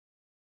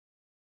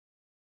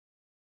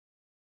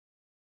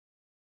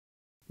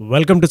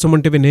Welcome to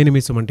Suman TV. నేను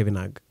మీ Suman TV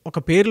Nag. ఒక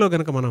పేరులో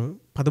కనుక మనం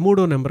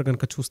 13వ నెంబర్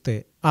కనుక చూస్తే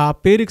ఆ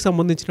పేరుకి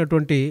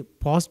సంబంధించినటువంటి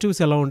పాజిటివ్స్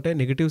ఎలా ఉంటాయి,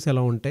 నెగిటివ్స్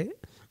ఎలా ఉంటాయి,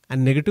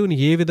 అండ్ నెగిటివ్ని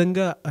ఏ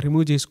విధంగా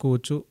రిమూవ్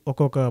చేసుకోవచ్చు,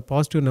 ఒక్కొక్క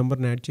పాజిటివ్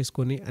నెంబర్ని యాడ్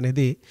చేసుకొని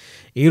అనేది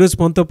ఈరోజు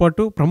మనతో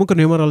పాటు ప్రముఖ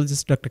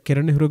న్యూమరాలజిస్ట్ డాక్టర్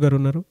కిరణ్ నెహ్రూ గారు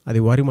ఉన్నారు.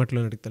 అది వారి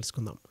మాటలో అడిగి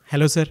తెలుసుకుందాం.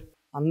 Hello sir.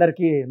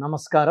 అందరికీ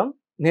నమస్కారం.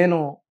 నేను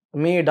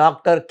మీ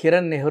doctor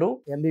Kiran Nehru,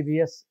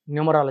 MBBS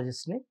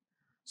న్యూమరాలజిస్ట్ని.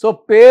 So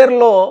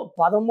పేరులో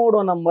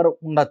 13వ నంబర్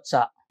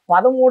ఉండొచ్చా,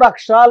 13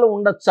 అక్షరాలు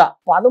ఉండొచ్చా,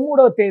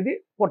 13వ తేదీ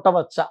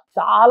పుట్టవచ్చా?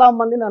 చాలా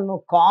మంది నన్ను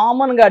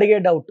కామన్గా అడిగే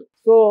డౌట్.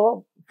 So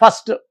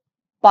first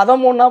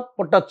 13న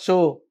పుట్టచ్చు.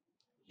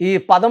 ఈ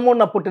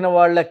 13న పుట్టిన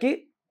వాళ్ళకి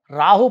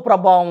రాహు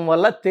ప్రభావం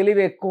వల్ల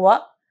తెలివి ఎక్కువ,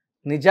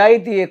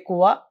 నిజాయితీ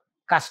ఎక్కువ,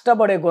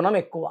 కష్టపడే గుణం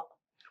ఎక్కువ.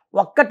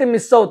 ఒక్కటి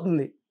మిస్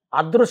అవుతుంది,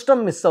 అదృష్టం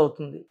మిస్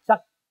అవుతుంది.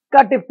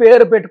 చక్కటి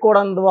పేరు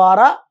పెట్టుకోవడం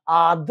ద్వారా ఆ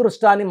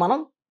అదృష్టాన్ని మనం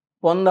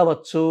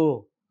పొందవచ్చు.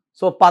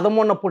 సో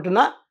 13న పుట్టిన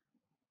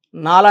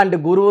నాలాంటి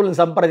గురువులను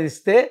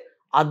సంప్రదిస్తే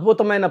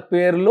అద్భుతమైన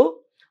పేర్లు,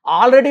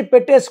 ఆల్రెడీ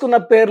పెట్టేసుకున్న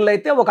పేర్లు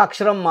అయితే ఒక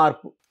అక్షరం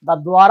మార్పు,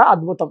 తద్వారా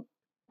అద్భుతం.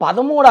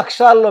 13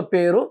 అక్షరాల్లో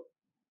పేరు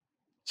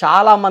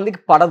చాలామందికి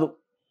పడదు.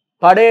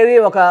 పడేది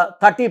ఒక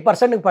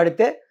 30%కి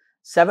పడితే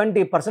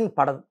 70%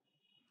 పడదు.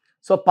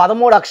 సో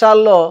 13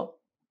 అక్షరాల్లో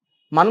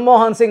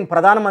మన్మోహన్ సింగ్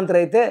ప్రధానమంత్రి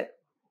అయితే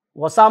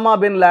ఒసామా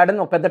బిన్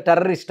లాడెన్ ఒక పెద్ద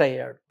టెర్రరిస్ట్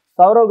అయ్యాడు.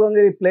 సౌరవ్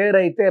గంగూలీ ప్లేయర్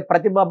అయితే,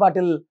 ప్రతిభా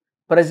పాటిల్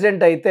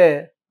ప్రెసిడెంట్ అయితే,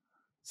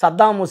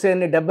 సద్దాం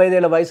హుసేన్ని 75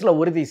 ఏళ్ల వయసులో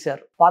ఉరి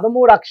తీశారు.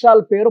 13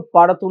 అక్షరాల పేరు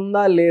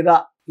పడుతుందా లేదా,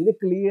 ఇది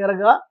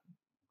క్లియర్గా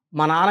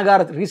మా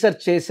నాన్నగారు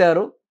రీసెర్చ్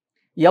చేశారు.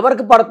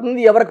 ఎవరికి పడుతుంది,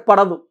 ఎవరికి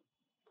పడదు.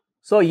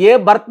 సో ఏ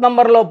బర్త్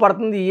నెంబర్లో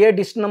పడుతుంది, ఏ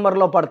డిస్ట్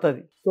నెంబర్లో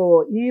పడుతుంది. సో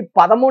ఈ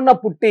 13న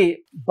పుట్టి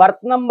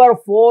బర్త్ నెంబర్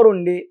 4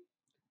 ఉండి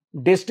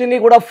డెస్టినీ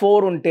కూడా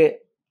 4 ఉంటే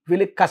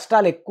వీళ్ళకి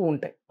కష్టాలు ఎక్కువ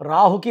ఉంటాయి.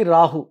 రాహుకి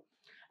రాహు.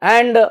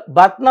 అండ్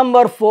బర్త్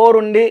నెంబర్ 4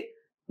 ఉండి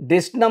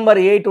డిస్ట్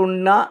నెంబర్ 8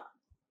 ఉన్నా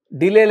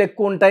డిలేలు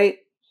ఎక్కువ ఉంటాయి.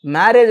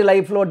 మ్యారేజ్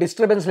లైఫ్లో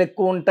డిస్టర్బెన్స్లు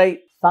ఎక్కువ ఉంటాయి.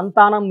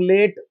 సంతానం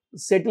late,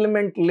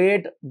 settlement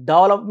late,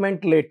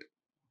 development late.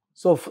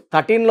 So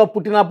 13లో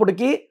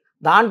పుట్టినప్పటికీ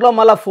దాంట్లో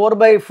మళ్ళీ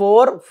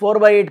 4/4,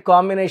 4/8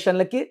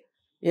 కాంబినేషన్లకి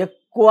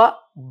ఎక్కువ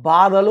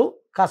బాధలు,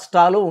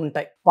 కష్టాలు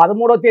ఉంటాయి.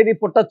 13వ తేదీ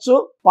పుట్టచ్చు.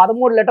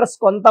 13 లెటర్స్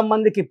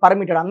కొంతమందికి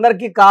పర్మిటెడ్,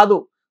 అందరికీ కాదు.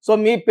 సో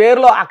మీ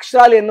పేరులో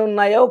అక్షరాలు ఎన్ని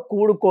ఉన్నాయో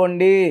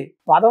కూడుకోండి.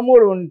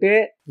 13 ఉంటే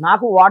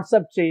నాకు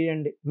వాట్సాప్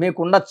చేయండి. మీకు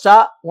ఉండొచ్చా,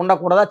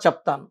 ఉండకూడదా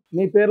చెప్తాను.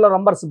 మీ పేరులో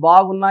నంబర్స్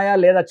బాగున్నాయా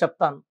లేదా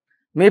చెప్తాను.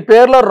 మీ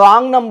పేరులో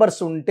రాంగ్ నంబర్స్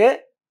ఉంటే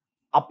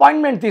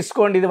అపాయింట్మెంట్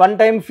తీసుకోండి. ఇది 1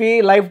 time fee,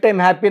 life time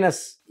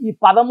happiness. ఈ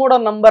 13వ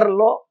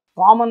నంబర్లో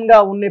కామన్గా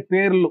ఉండే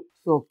పేర్లు.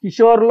 So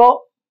కిషోర్లో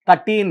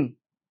 13,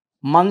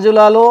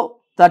 మంజులలో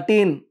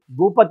 13,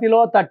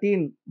 భూపతిలో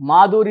 13,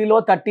 మాధురిలో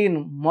 13,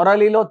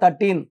 మురళిలో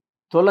 13,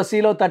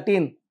 తులసిలో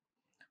 13,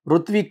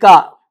 Ruthvika.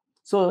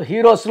 So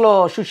హీరోస్లో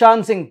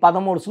Sushant Singh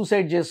 13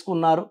 suicide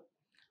చేసుకున్నారు.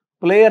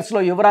 ప్లేయర్స్లో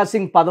యువరాజ్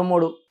సింగ్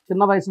 13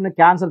 చిన్న వయసులోనే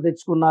క్యాన్సర్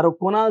తెచ్చుకున్నారు.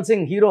 కునాల్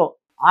సింగ్ హీరో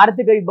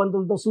ఆర్థిక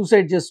ఇబ్బందులతో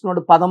సూసైడ్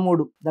చేసుకున్నాడు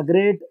 13. ద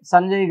గ్రేట్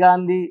సంజయ్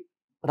గాంధీ,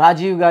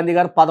 రాజీవ్ గాంధీ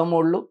గారు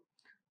 13.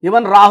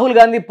 ఈవెన్ రాహుల్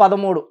గాంధీ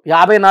 13.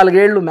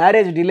 54 ఏళ్ళు,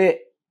 మ్యారేజ్ డిలే,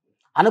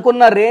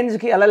 అనుకున్న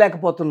రేంజ్కి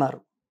వెళ్ళలేకపోతున్నారు.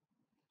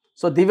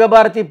 సో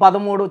దివ్యభారతి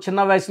 13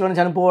 చిన్న వయసులోనే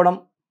చనిపోవడం.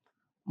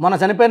 మన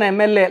చనిపోయిన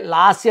ఎమ్మెల్యే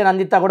లాస్య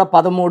నందిత కూడా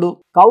 13.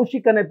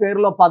 కౌశిక్ అనే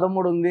పేరులో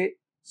 13 ఉంది.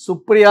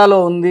 సుప్రియాలో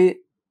ఉంది,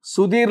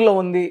 సుధీర్లో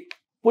ఉంది,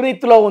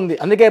 పునీత్లో ఉంది.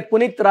 అందుకే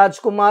Puneeth Raj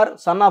Kumar,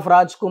 son of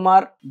Raj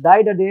Kumar,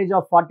 died at age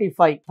of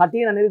 45.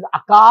 13 అనేది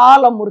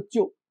అకాల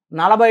మృత్యు.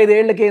 45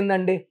 ఏళ్ళకి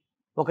ఏందండి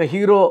ఒక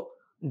హీరో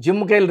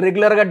జిమ్కి వెళ్ళి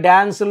రెగ్యులర్గా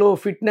డ్యాన్సులు,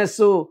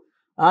 ఫిట్నెస్,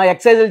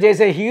 ఎక్సర్సైజులు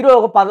చేసే హీరో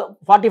ఒక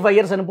 45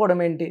 ఇయర్స్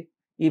చనిపోవడం ఏంటి?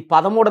 ఈ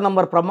 13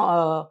 నంబర్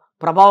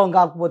ప్రభావం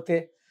కాకపోతే.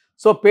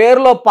 సో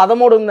పేరులో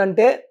 13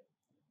 ఉందంటే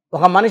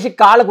ఒక మనిషి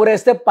కాళ్ళకు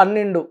ఉరేస్తే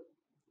 12,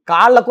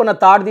 కాళ్ళకున్న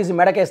తాడు తీసి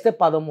మెడకేస్తే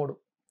 13.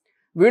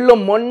 వీళ్ళు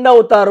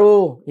మొండవుతారు,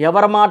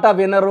 ఎవరి మాట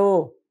వినరు,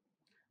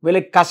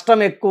 వీళ్ళకి కష్టం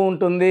ఎక్కువ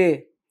ఉంటుంది,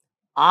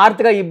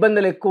 ఆర్థిక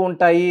ఇబ్బందులు ఎక్కువ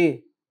ఉంటాయి,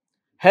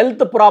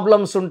 హెల్త్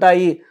ప్రాబ్లమ్స్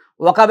ఉంటాయి.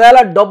 ఒకవేళ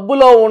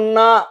డబ్బులో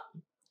ఉన్నా,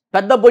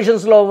 పెద్ద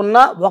పొజిషన్స్లో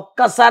ఉన్నా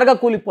ఒక్కసారిగా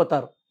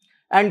కూలిపోతారు.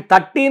 అండ్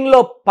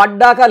 13లో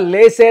పడ్డాక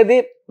లేసేది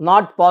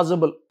నాట్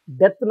పాసిబుల్.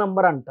 డెత్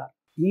నంబర్ అంటారు.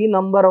 ఈ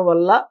నంబర్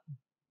వల్ల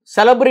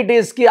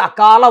సెలబ్రిటీస్కి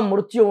అకాల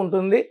మృత్యు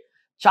ఉంటుంది.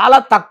 చాలా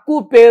తక్కువ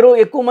పేరు,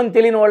 ఎక్కువ మంది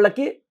తెలియని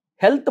వాళ్ళకి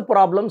హెల్త్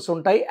ప్రాబ్లమ్స్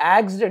ఉంటాయి,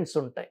 యాక్సిడెంట్స్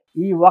ఉంటాయి.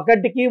 ఈ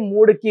 1కి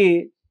 3కి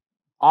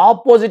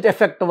ఆపోజిట్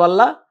ఎఫెక్ట్ వల్ల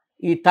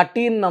ఈ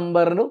 13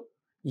 నంబర్ను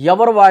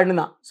ఎవరు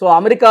వాడినా. సో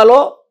అమెరికాలో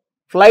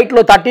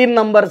ఫ్లైట్లో 13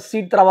 నంబర్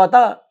సీట్ తర్వాత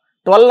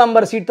 12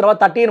 నంబర్ సీట్ తర్వాత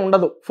 13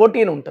 ఉండదు,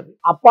 14 ఉంటుంది.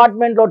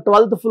 అపార్ట్మెంట్లో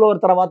 12th ఫ్లోర్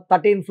తర్వాత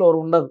 13th ఫ్లోర్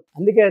ఉండదు.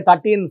 అందుకే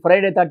 13,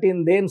 ఫ్రైడే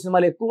 13, దేని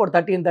సినిమాలు ఎక్కువ కూడా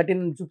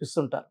 13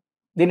 చూపిస్తుంటారు.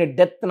 దీన్ని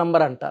డెత్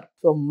నంబర్ అంటారు.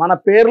 సో మన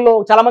పేరులో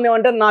చాలామంది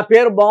ఏమంటే నా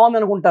పేరు బాగుంది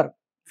అనుకుంటారు,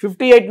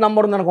 58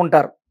 నంబర్ ఉంది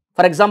అనుకుంటారు.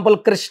 ఫర్ ఎగ్జాంపుల్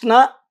కృష్ణ,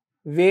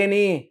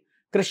 వేణి.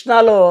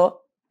 కృష్ణలో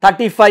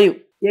 35,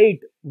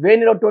 8,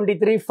 వేణిలో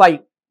 23, 5,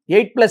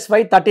 8 +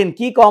 5 13,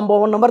 కీ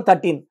కాంపౌండ్ నెంబర్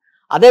 13.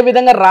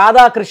 అదేవిధంగా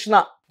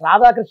రాధాకృష్ణ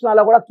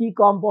రాధాకృష్ణలో కూడా కీ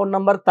కాంపౌండ్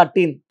నంబర్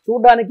 13.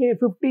 చూడడానికి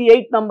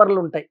 58 నంబర్లు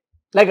ఉంటాయి.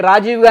 లైక్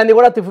రాజీవ్ గాంధీ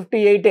కూడా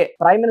 58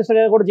 ప్రైమ్ మినిస్టర్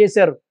గా కూడా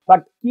చేశారు.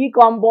 బట్ కీ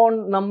కాంపౌండ్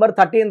నంబర్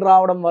 13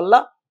 రావడం వల్ల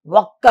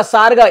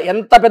ఒక్కసారిగా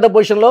ఎంత పెద్ద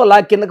పొజిషన్లో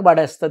కిందకి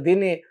పడేస్తుంది.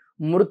 దీన్ని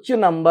మృత్యు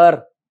నంబర్,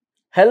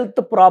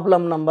 హెల్త్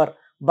ప్రాబ్లం నంబర్,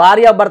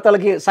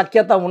 భార్యాభర్తలకి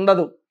సఖ్యత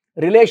ఉండదు,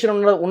 రిలేషన్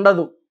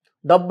ఉండదు,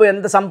 డబ్బు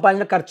ఎంత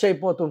సంపాదించినా ఖర్చు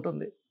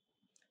అయిపోతుంటుంది,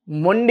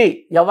 మొండి,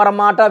 ఎవరి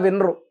మాట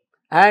వినరు.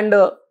 అండ్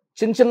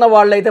చిన్న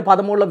వాళ్ళు అయితే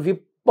 13లో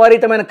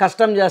విపరీతమైన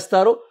కష్టం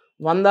చేస్తారు,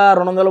 100,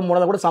 200,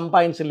 300 కూడా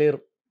సంపాదించలేరు.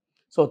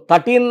 సో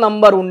 13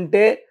 నంబర్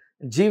ఉంటే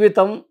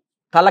జీవితం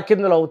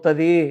తలకిందులు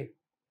అవుతుంది,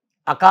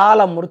 అకాల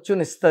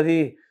మృత్యునిస్తుంది.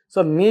 సో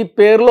మీ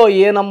పేరులో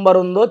ఏ నంబర్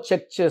ఉందో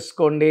చెక్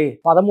చేసుకోండి.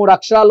 13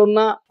 అక్షరాలు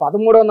ఉన్నా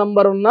 13వ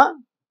నంబర్ ఉన్నా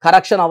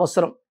కరెక్షన్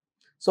అవసరం.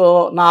 సో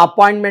నా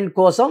అపాయింట్మెంట్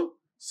కోసం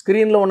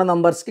స్క్రీన్లో ఉన్న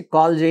నంబర్స్కి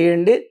కాల్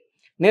చేయండి.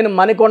 నేను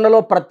మణికొండలో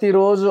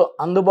ప్రతిరోజు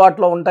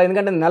అందుబాటులో ఉంటాను.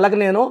 ఎందుకంటే నెలకు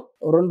నేను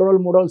 2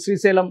 రోజులు 3 రోజులు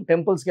శ్రీశైలం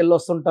టెంపుల్స్కి వెళ్ళి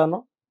వస్తుంటాను,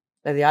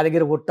 లేదా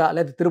యాదగిరి గుట్ట,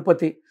 లేదా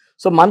తిరుపతి.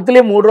 సో మంత్లీ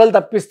 3 రోజులు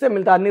తప్పిస్తే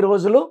మిగతా అన్ని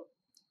రోజులు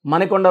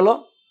మణికొండలో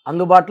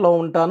అందుబాటులో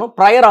ఉంటాను.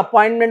 ప్రయర్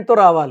అపాయింట్మెంట్తో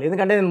రావాలి.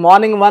 ఎందుకంటే నేను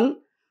మార్నింగ్ 1,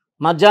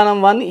 మధ్యాహ్నం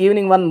 1,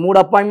 ఈవినింగ్ 1 3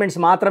 అపాయింట్మెంట్స్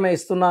మాత్రమే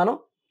ఇస్తున్నాను.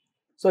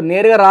 సో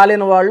నేరుగా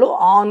రాలేని వాళ్ళు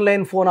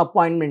ఆన్లైన్ ఫోన్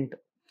అపాయింట్మెంట్.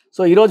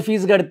 సో ఈరోజు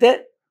ఫీజు కడితే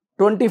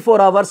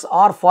 24 అవర్స్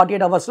ఆర్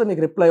 48 అవర్స్లో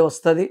మీకు రిప్లై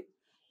వస్తుంది.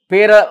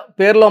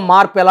 పేరులో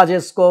మార్పు ఎలా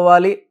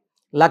చేసుకోవాలి,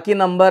 లక్కీ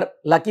నంబర్,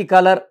 లక్కీ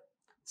కలర్,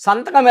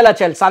 సంతకం ఎలా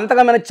చేయాలి.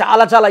 సంతకం అనేది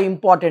చాలా చాలా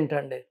ఇంపార్టెంట్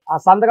అండి. ఆ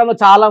సంతకంలో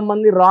చాలా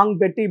మంది రాంగ్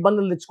పెట్టి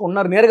ఇబ్బందులు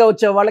తెచ్చుకుంటున్నారు. నేరుగా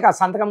వచ్చే వాళ్ళకి ఆ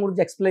సంతకం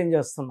గురించి ఎక్స్ప్లెయిన్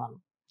చేస్తున్నాను.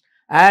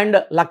 అండ్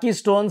లక్కీ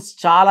స్టోన్స్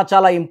చాలా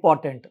చాలా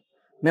ఇంపార్టెంట్.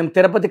 మేము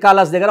తిరుపతి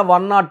కాళహస్తి దగ్గర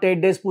 108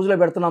 days పూజలో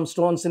పెడుతున్నాం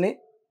స్టోన్స్ని.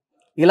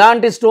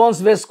 ఇలాంటి స్టోన్స్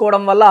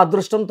వేసుకోవడం వల్ల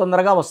అదృష్టం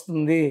తొందరగా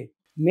వస్తుంది.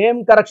 నేమ్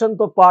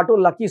కరెక్షన్తో పాటు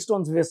లక్కీ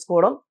స్టోన్స్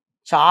వేసుకోవడం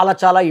చాలా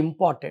చాలా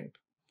important.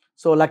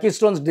 So lucky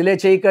stones delay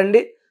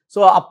చేయకండి. సో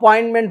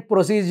అపాయింట్మెంట్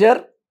ప్రొసీజర్,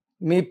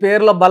 మీ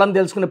పేరులో బలం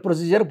తెలుసుకునే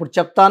ప్రొసీజర్ ఇప్పుడు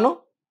చెప్తాను,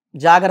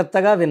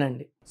 జాగ్రత్తగా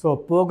వినండి. సో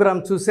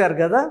ప్రోగ్రామ్ చూశారు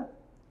కదా,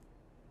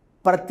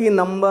 ప్రతి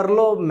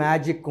నంబర్లో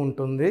మ్యాజిక్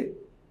ఉంటుంది.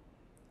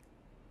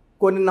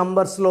 కొన్ని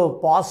నంబర్స్లో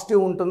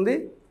పాజిటివ్ ఉంటుంది,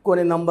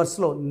 కొన్ని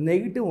నంబర్స్లో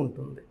నెగిటివ్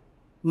ఉంటుంది.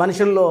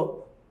 మనుషుల్లో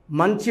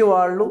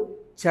మంచివాళ్ళు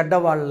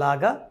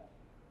చెడ్డవాళ్ళలాగా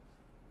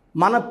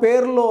మన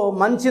పేరులో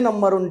మంచి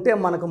నంబర్ ఉంటే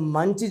మనకు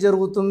మంచి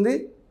జరుగుతుంది,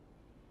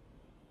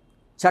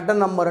 చెడ్డ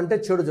నంబర్ అంటే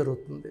చెడు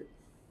జరుగుతుంది.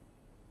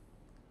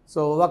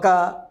 సో ఒక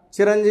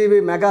చిరంజీవి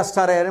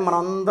మెగాస్టార్ అని మనం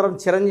అందరం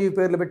చిరంజీవి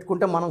పేర్లు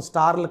పెట్టుకుంటే మనం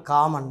స్టార్లు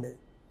కామండి.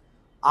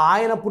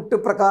 ఆయన పుట్టు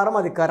ప్రకారం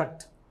అది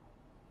కరెక్ట్.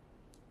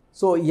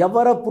 సో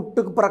ఎవరి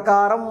పుట్టుక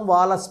ప్రకారం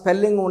వాళ్ళ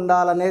స్పెల్లింగ్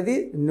ఉండాలనేది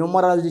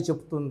న్యూమరాలజీ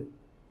చెప్తుంది.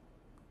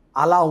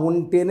 అలా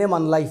ఉంటేనే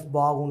మన లైఫ్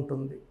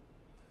బాగుంటుంది.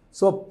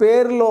 సో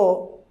పేరులో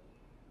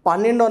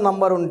 12వ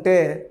నంబర్ ఉంటే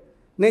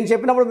నేను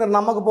చెప్పినప్పుడు మీరు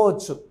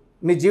నమ్మకపోవచ్చు,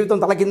 మీ జీవితం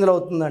తలకిందులు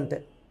అవుతుందంటే.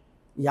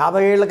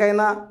 50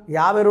 ఏళ్ళకైనా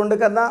 52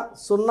 కన్నా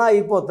 0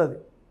 అయిపోతుంది.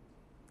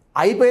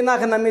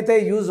 అయిపోయినాక నమ్మితే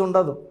యూజ్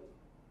ఉండదు.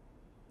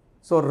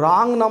 సో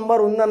రాంగ్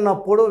నంబర్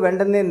ఉందన్నప్పుడు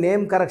వెంటనే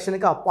నేమ్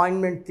కరెక్షన్కి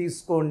అపాయింట్మెంట్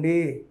తీసుకోండి.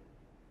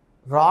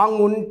 రాంగ్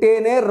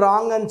ఉంటేనే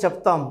రాంగ్ అని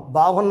చెప్తాం,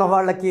 బాగున్న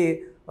వాళ్ళకి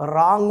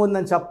రాంగ్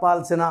ఉందని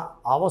చెప్పాల్సిన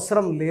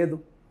అవసరం లేదు.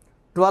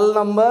 12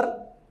 number,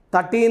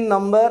 13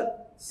 number,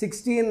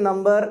 16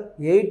 number,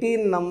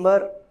 18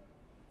 number,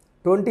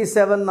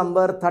 27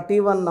 number,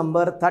 31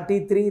 number,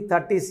 33,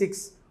 36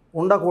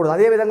 ఉండకూడదు.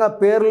 అదేవిధంగా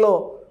పేరులో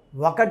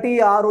 1,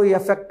 6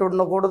 ఎఫెక్ట్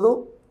ఉండకూడదు,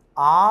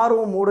 6,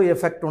 3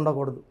 ఎఫెక్ట్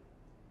ఉండకూడదు.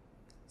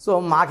 సో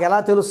మాకు ఎలా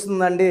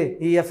తెలుస్తుందండి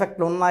ఈ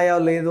ఎఫెక్ట్లు ఉన్నాయో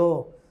లేదో?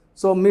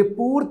 సో మీ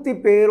పూర్తి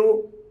పేరు,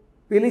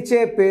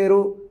 పిలిచే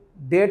పేరు,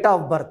 date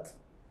of birth.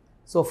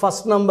 So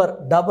first number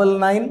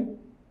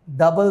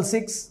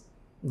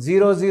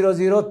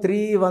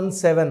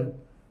 9966000317,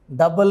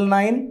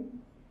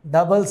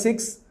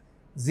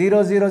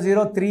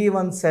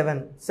 9966000317.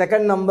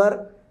 Second number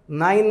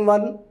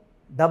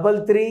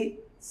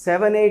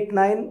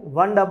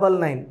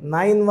 9133789199,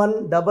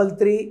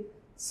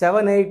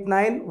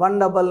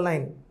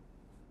 9133789199,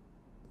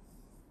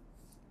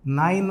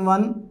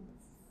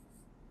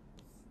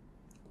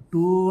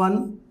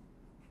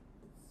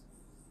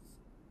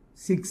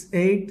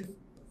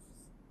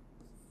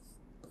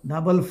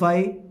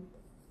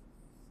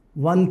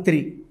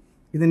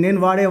 ఇది నేను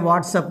వాడే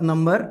వాట్సాప్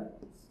నంబర్.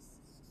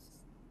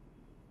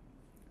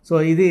 సో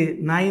ఇది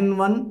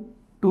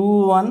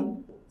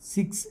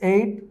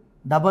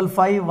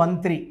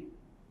 9121685513.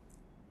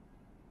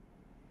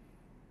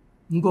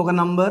 ఇంకొక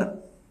నంబర్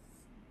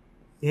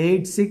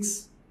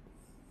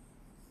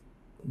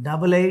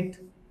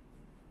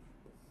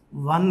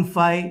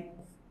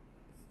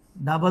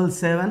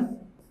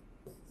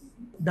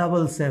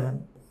 8688157777.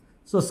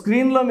 సో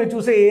స్క్రీన్లో మీరు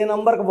చూసే ఏ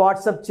నంబర్కి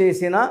వాట్సాప్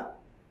చేసినా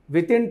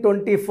వితిన్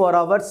 24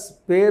 అవర్స్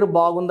పేరు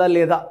బాగుందా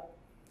లేదా,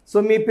 సో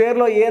మీ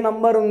పేరులో ఏ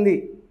నంబర్ ఉంది,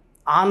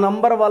 ఆ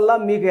నంబర్ వల్ల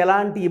మీకు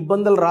ఎలాంటి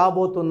ఇబ్బందులు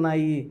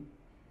రాబోతున్నాయి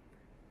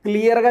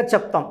క్లియర్గా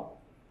చెప్తాం.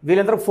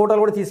 వీళ్ళందరూ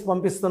ఫోటోలు కూడా తీసి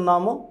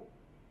పంపిస్తున్నాము.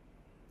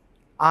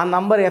 ఆ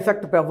నంబర్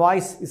ఎఫెక్ట్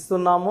వాయిస్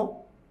ఇస్తున్నాము.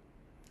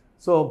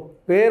 సో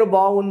పేరు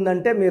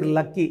బాగుందంటే మీరు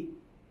లక్కీ.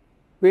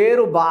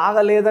 పేరు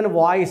బాగలేదని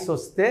వాయిస్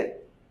వస్తే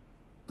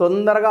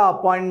తొందరగా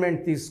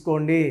అపాయింట్మెంట్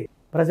తీసుకోండి.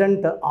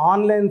 ప్రజెంట్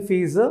ఆన్లైన్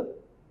ఫీజు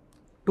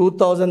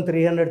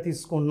 2300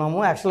 తీసుకుంటున్నాము.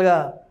 యాక్చువల్గా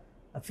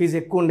ఫీజు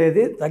ఎక్కువ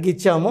ఉండేది,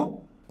 తగ్గించాము.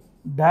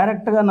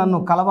 డైరెక్ట్గా నన్ను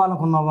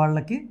కలవాలనుకున్న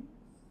వాళ్ళకి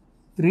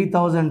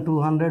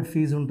 3200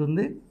 ఫీజు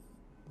ఉంటుంది.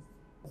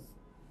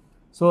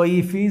 సో ఈ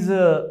ఫీజు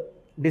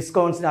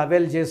డిస్కౌంట్స్ని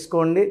అవైల్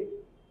చేసుకోండి.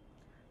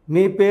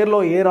 మీ పేరులో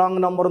ఏ రాంగ్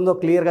నెంబర్ ఉందో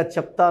క్లియర్గా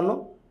చెప్తాను,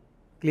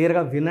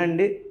 క్లియర్గా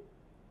వినండి.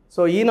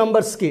 సో ఈ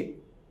నంబర్స్కి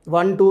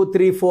 1 2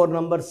 3 4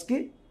 నంబర్స్కి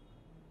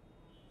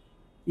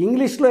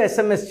ఇంగ్లీష్లో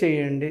SMS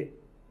చేయండి.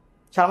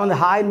 చాలామంది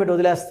హాయ్ మీరు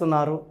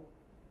వదిలేస్తున్నారు.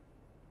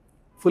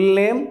 Full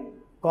name,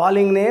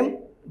 calling name,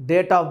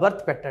 date of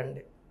birth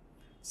పెట్టండి.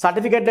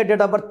 సర్టిఫికేట్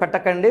డేట్ ఆఫ్ బర్త్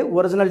పెట్టకండి,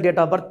 ఒరిజినల్ డేట్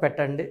ఆఫ్ బర్త్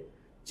పెట్టండి.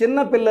 చిన్న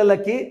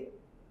పిల్లలకి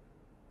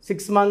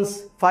 6 months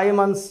 5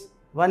 months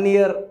 1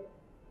 year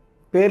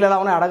పేర్లు ఎలా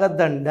ఉన్నాయి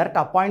అడగద్దండి, డైరెక్ట్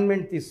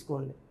అపాయింట్మెంట్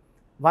తీసుకోండి.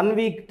 1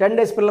 week 10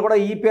 days పిల్లలు కూడా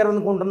ఈ పేరు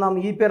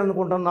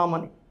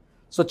అనుకుంటున్నామని.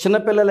 సో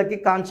చిన్నపిల్లలకి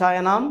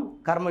కాంచాయనం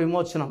కర్మ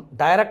విమోచనం,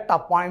 డైరెక్ట్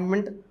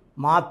అపాయింట్మెంట్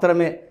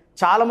మాత్రమే.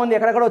 చాలామంది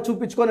ఎక్కడెక్కడో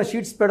చూపించుకొని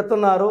షీట్స్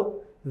పెడుతున్నారు.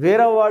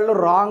 వేరే వాళ్ళు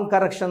రాంగ్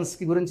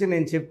కరెక్షన్స్కి గురించి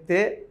నేను చెప్తే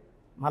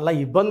మళ్ళీ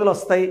ఇబ్బందులు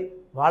వస్తాయి,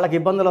 వాళ్ళకి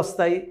ఇబ్బందులు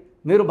వస్తాయి,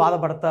 మీరు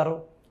బాధపడతారు.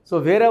 సో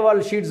వేరే వాళ్ళ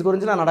షీట్స్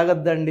గురించి నన్ను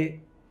అడగద్దండి.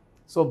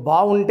 సో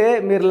బాగుంటే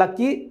మీరు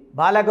లక్కీ,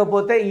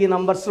 బాగాలేకపోతే ఈ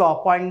నంబర్స్లో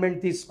అపాయింట్మెంట్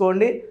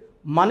తీసుకోండి.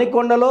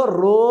 మణికొండలో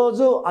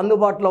రోజు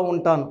అందుబాటులో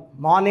ఉంటాను,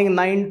 మార్నింగ్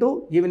 9 to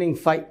evening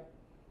 5.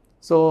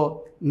 సో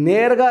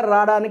నేరుగా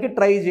రావడానికి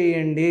ట్రై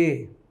చేయండి.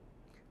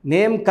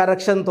 నేమ్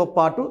కరెక్షన్తో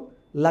పాటు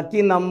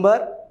lucky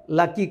number,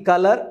 lucky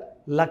colour,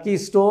 lucky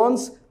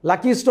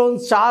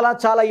stones చాలా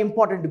చాలా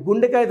ఇంపార్టెంట్.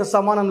 గుండెకాయతో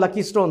సమానం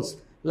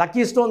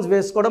లక్కీ స్టోన్స్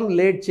వేసుకోవడం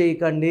లేట్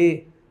చేయకండి.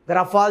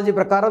 గ్రఫాలజీ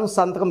ప్రకారం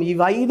సంతకం,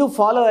 ఇవి 5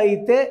 ఫాలో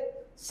అయితే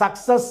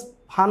సక్సెస్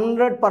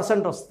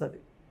 100% వస్తుంది.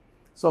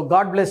 So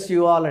God bless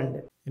you all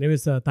అండి.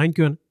 Anyways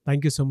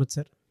thank you so much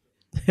sir.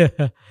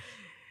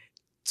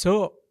 So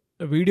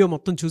video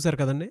మొత్తం చూసారు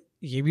కదండి.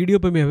 ఈ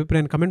వీడియోపై మీ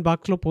అభిప్రాయాన్ని కమెంట్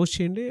బాక్స్లో పోస్ట్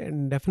చేయండి.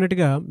 అండ్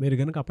డెఫినెట్గా మీరు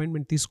కనుక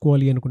అపాయింట్మెంట్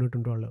తీసుకోవాలి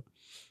అనుకునేటువంటి వాళ్ళు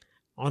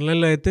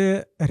ఆన్లైన్లో అయితే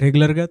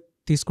రెగ్యులర్గా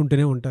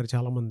తీసుకుంటూనే ఉంటారు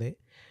చాలామంది.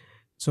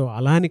 సో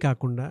అలా అని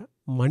కాకుండా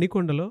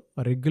మణికొండలో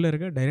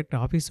రెగ్యులర్గా డైరెక్ట్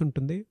ఆఫీస్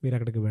ఉంటుంది, మీరు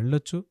అక్కడికి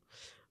వెళ్ళొచ్చు.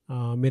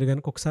 మీరు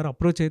కనుక ఒకసారి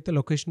అప్రోచ్ అయితే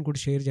లొకేషన్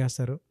కూడా షేర్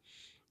చేస్తారు.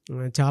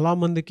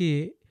 చాలామందికి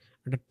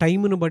అంటే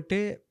టైంను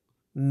బట్టే,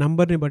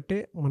 నంబర్ని బట్టే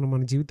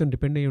మన జీవితం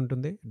డిపెండ్ అయ్యి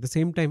ఉంటుంది. అట్ ద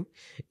సేమ్ టైం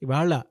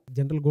ఇవాళ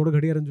జనరల్ గోడ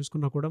గడియారం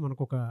చూసుకున్నా కూడా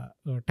మనకు ఒక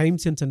టైం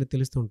సెన్స్ అనేది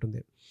తెలుస్తూ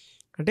ఉంటుంది.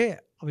 అంటే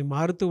అవి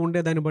మారుతూ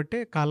ఉండేదాన్ని బట్టే,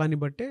 కాలాన్ని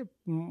బట్టే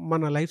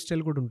మన లైఫ్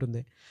స్టైల్ కూడా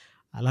ఉంటుంది.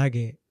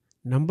 అలాగే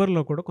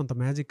నంబర్లో కూడా కొంత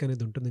మ్యాజిక్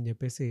అనేది ఉంటుందని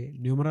చెప్పేసి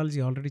న్యూమరాలజీ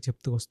ఆల్రెడీ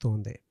చెప్తూ వస్తూ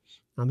ఉంది.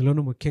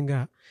 అందులోనూ ముఖ్యంగా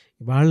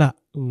ఇవాళ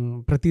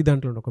ప్రతి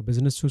దాంట్లో ఒక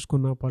బిజినెస్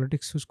చూసుకున్నా,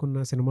 పాలిటిక్స్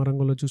చూసుకున్నా, సినిమా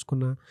రంగంలో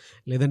చూసుకున్నా,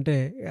 లేదంటే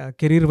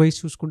కెరీర్ వైజ్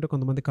చూసుకుంటే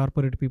కొంతమంది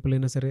కార్పొరేట్ పీపుల్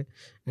అయినా సరే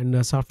అండ్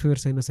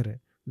సాఫ్ట్వేర్స్ అయినా సరే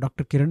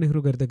డాక్టర్ కిరణ్ నెహ్రూ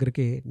గారి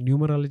దగ్గరికి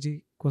న్యూమరాలజీ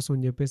కోసం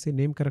అని చెప్పేసి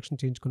నేమ్ కరెక్షన్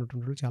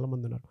చేయించుకున్నటువంటి వాళ్ళు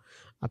చాలామంది ఉన్నారు.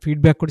 ఆ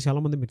ఫీడ్బ్యాక్ కూడా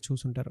చాలామంది మీరు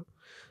చూసుంటారు.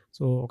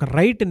 సో ఒక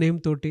రైట్ నేమ్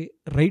తోటి,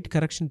 రైట్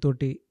కరెక్షన్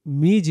తోటి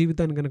మీ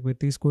జీవితాన్ని కనుక మీరు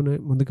తీసుకొని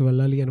ముందుకు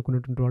వెళ్ళాలి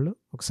అనుకున్నటువంటి వాళ్ళు,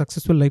 ఒక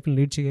సక్సెస్ఫుల్ లైఫ్ని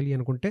లీడ్ చేయాలి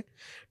అనుకుంటే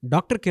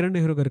డాక్టర్ కిరణ్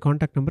నెహ్రూ గారి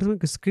కాంటాక్ట్ నెంబర్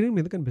మీకు స్క్రీన్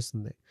మీద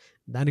కనిపిస్తుంది.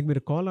 దానికి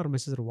మీరు కాల్ ఆర్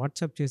మెసేజ్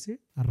వాట్సాప్ చేసి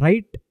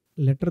రైట్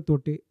లెటర్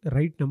తోటి,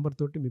 రైట్ నెంబర్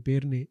తోటి మీ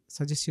పేరుని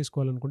సజెస్ట్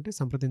చేసుకోవాలనుకుంటే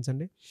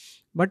సంప్రదించండి.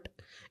 బట్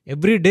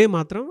ఎవ్రీ డే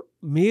మాత్రం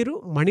మీరు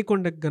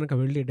మణికొండకి కనుక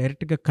వెళ్ళి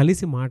డైరెక్ట్గా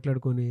కలిసి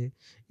మాట్లాడుకొని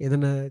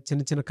ఏదైనా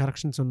చిన్న చిన్న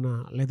కరెక్షన్స్ ఉన్నా,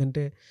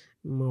 లేదంటే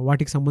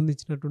వాటికి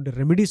సంబంధించినటువంటి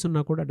రెమెడీస్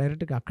ఉన్నా కూడా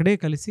డైరెక్ట్గా అక్కడే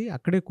కలిసి,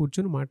 అక్కడే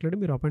కూర్చొని మాట్లాడి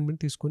మీరు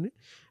అపాయింట్మెంట్ తీసుకొని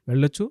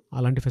వెళ్ళొచ్చు.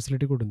 అలాంటి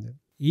ఫెసిలిటీ కూడా ఉంది.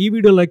 ఈ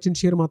వీడియో లైక్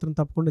చేయండి, షేర్ మాత్రం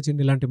తప్పకుండా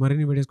చేయండి. ఇలాంటి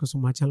మరిన్ని వీడియోస్ కోసం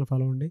మా ఛానల్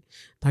ఫాలో అవ్వండి.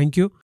 Thank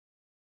you.